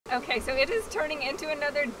Okay, so it is turning into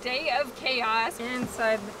another day of chaos.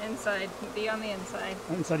 Inside, be on the inside.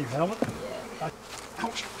 Inside your helmet? Yeah.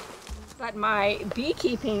 Ouch. But my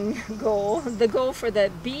beekeeping goal, the goal for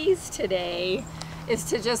the bees today, is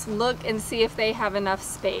to just look and see if they have enough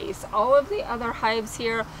space. All of the other hives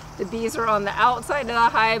here, the bees are on the outside of the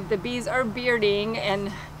hive, the bees are bearding,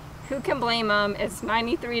 and who can blame them? It's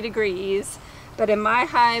 93 degrees. But in my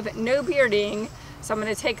hive, no bearding, so I'm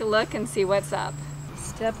gonna take a look and see what's up.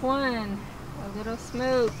 Step one, a little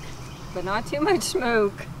smoke, but not too much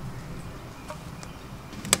smoke.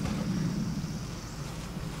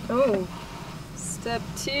 Oh, step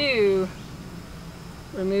two,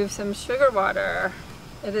 remove some sugar water.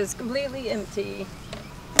 It is completely empty.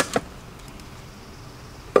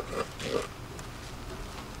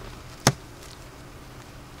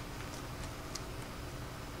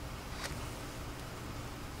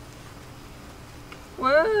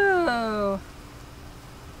 Whoa!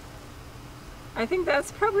 I think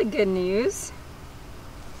that's probably good news.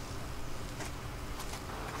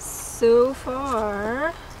 So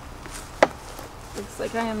far, looks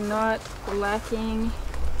like I am not lacking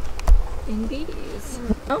in bees.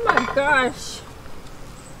 Oh my gosh!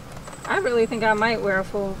 I really think I might wear a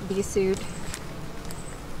full bee suit.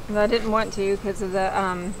 And I didn't want to because of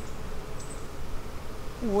the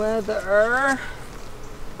weather.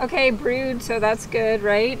 Okay, brood, so that's good,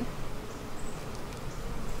 right?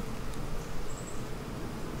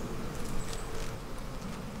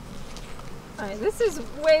 Alright, this is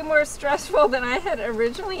way more stressful than I had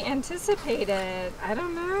originally anticipated. I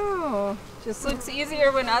don't know. Just looks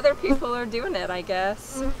easier when other people are doing it, I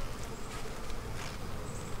guess.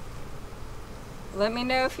 Let me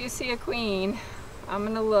know if you see a queen. I'm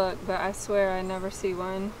gonna look, but I swear I never see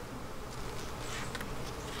one.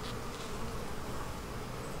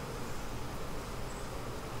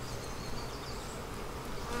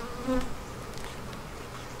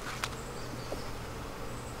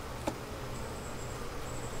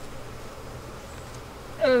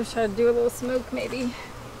 Oh, should I do a little smoke maybe?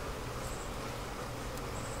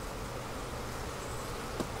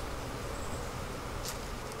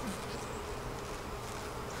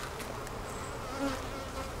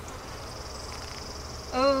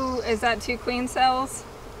 Oh, is that 2 queen cells?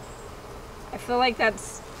 I feel like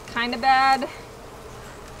that's kind of bad,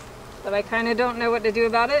 but I kind of don't know what to do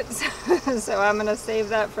about it, so I'm gonna save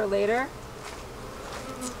that for later.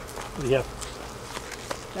 Yeah.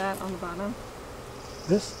 That on the bottom.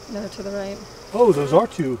 This? No, to the right. Oh, those are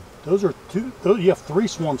 2. Those are 2. You have 3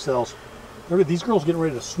 swarm cells. These girls getting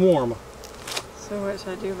ready to swarm. So what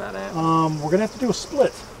should I do about it? We're gonna have to do a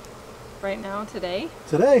split. Right now, today?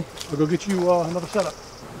 Today, I'll go get you another setup.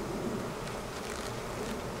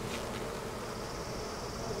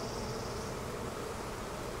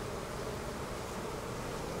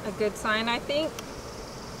 A good sign, I think.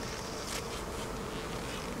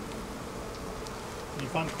 Did you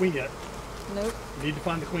find the queen yet? Nope. You need to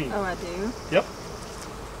find the queen. Oh, I do? Yep.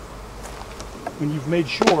 When you've made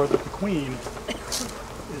sure that the queen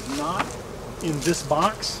is not in this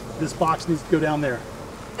box needs to go down there.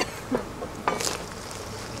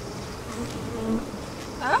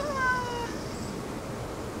 Ah.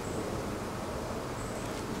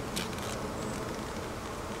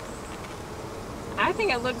 I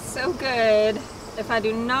think it looks so good. If I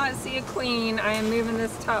do not see a queen, I am moving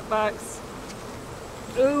this top box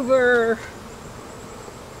over,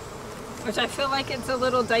 which I feel like it's a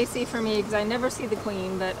little dicey for me because I never see the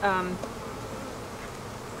queen, but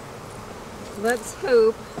let's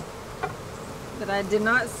hope that I did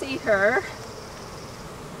not see her,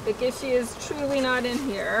 because she is truly not in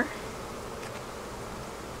here.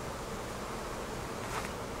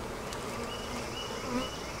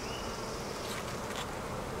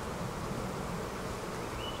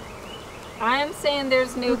 I am saying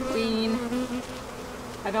there's no queen.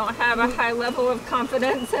 I don't have a high level of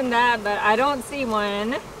confidence in that, but I don't see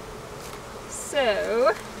one.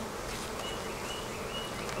 So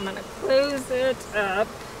I'm gonna close it up.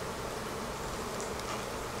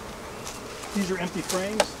 These are empty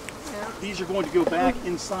frames. Yeah. These are going to go back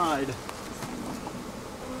inside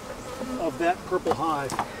of that purple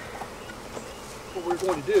hive. What we're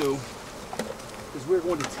going to do is we're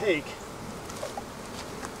going to take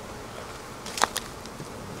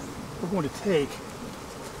the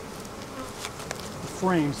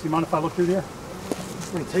frames. Do you mind if I look through there?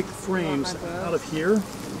 We're going to take the frames out of here.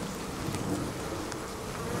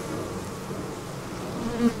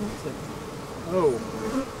 Oh.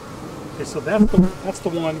 Okay, so that's the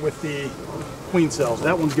one with the queen cells.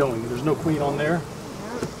 That one's going. There's no queen on there.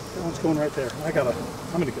 That one's going right there. I'm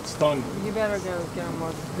gonna get stung. You better go get them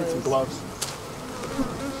more Get some gloves.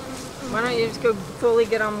 Why don't you just go fully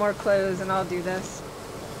get on more clothes and I'll do this.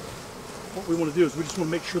 What we want to do is we just want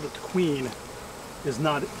to make sure that the queen is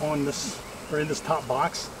not on this, or in this top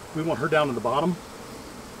box. We want her down in the bottom.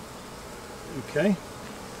 Okay.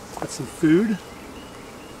 That's some food.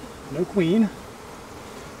 No queen.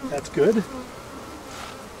 That's good.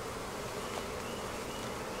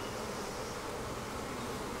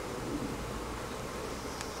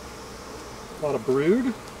 A lot of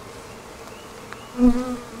brood.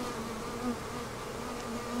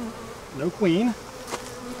 No queen.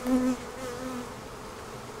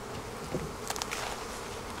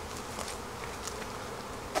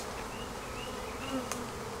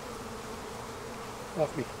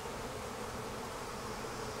 Off me.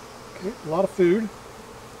 Okay, a lot of food.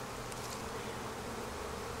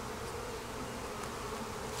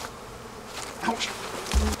 Ouch.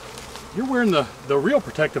 You're wearing the real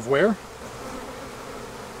protective wear.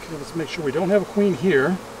 Okay, let's make sure we don't have a queen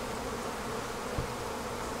here.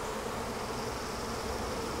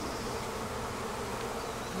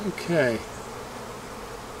 Okay.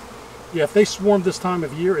 Yeah, if they swarm this time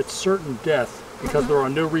of year, it's certain death because there are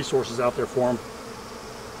no resources out there for them.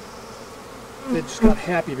 They just got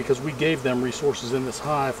happy because we gave them resources in this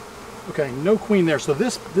hive. Okay, no queen there. So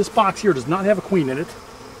this box here does not have a queen in it.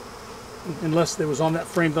 Unless it was on that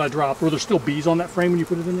frame that I dropped. Were there still bees on that frame when you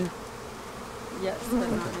put it in there? Yes, but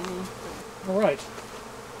not any. All right.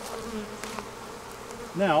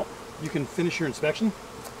 Now, you can finish your inspection.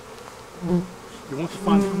 You want to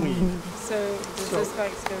find the queen. So, does this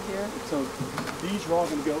box go here? So, these are all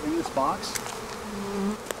going to go in this box.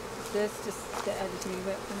 This, just move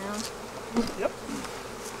it for now? Yep.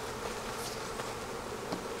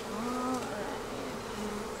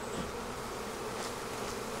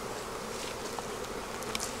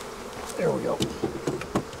 There we go.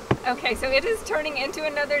 Okay, so it is turning into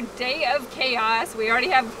another day of chaos. We already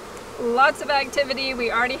have lots of activity. We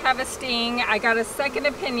already have a sting. I got a second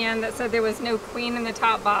opinion that said there was no queen in the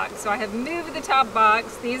top box. So I have moved the top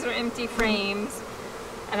box. These are empty frames.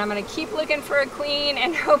 And I'm gonna keep looking for a queen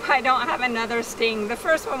and hope I don't have another sting. The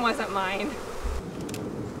first one wasn't mine.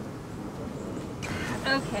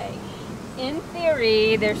 Okay, in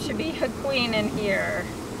theory, there should be a queen in here.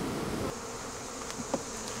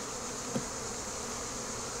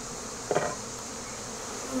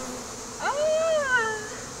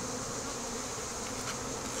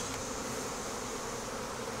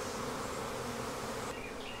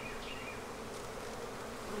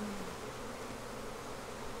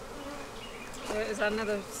 Is that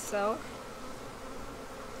another cell?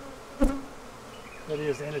 That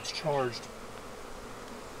is, and it's charged.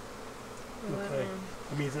 Okay.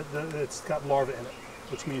 It means that it's got larvae in it,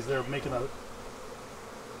 which means they're making a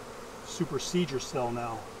supersedure cell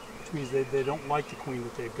now, which means they don't like the queen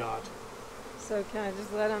that they've got. So can I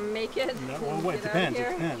just let them make it? No, well, wait, it depends. It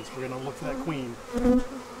depends. We're going to look for that queen.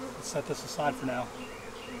 Let's set this aside for now.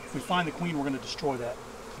 If we find the queen, we're going to destroy that.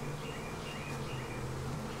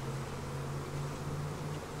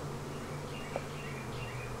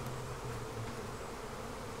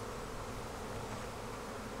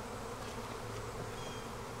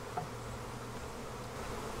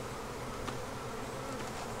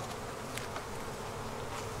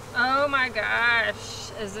 Oh my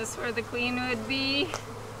gosh, is this where the queen would be?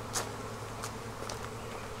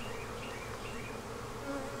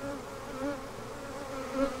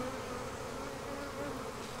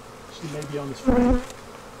 She may be on this frame.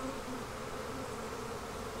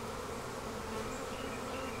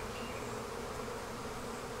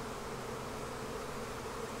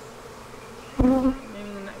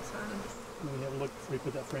 Maybe the next one. Let me have a look before you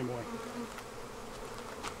put that frame away.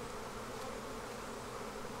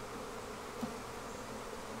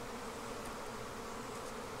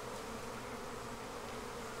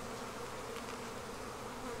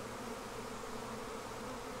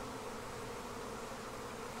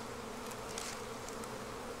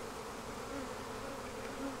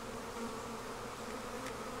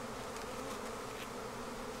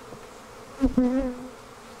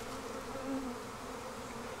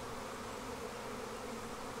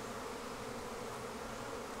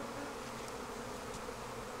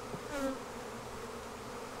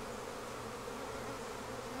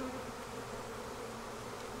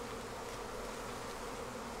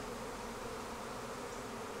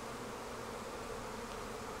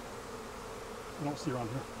 I don't see her on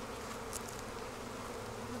here.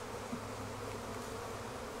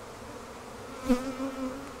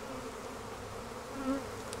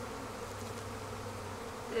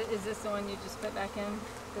 Is this the one you just put back in?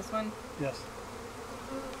 This one? Yes.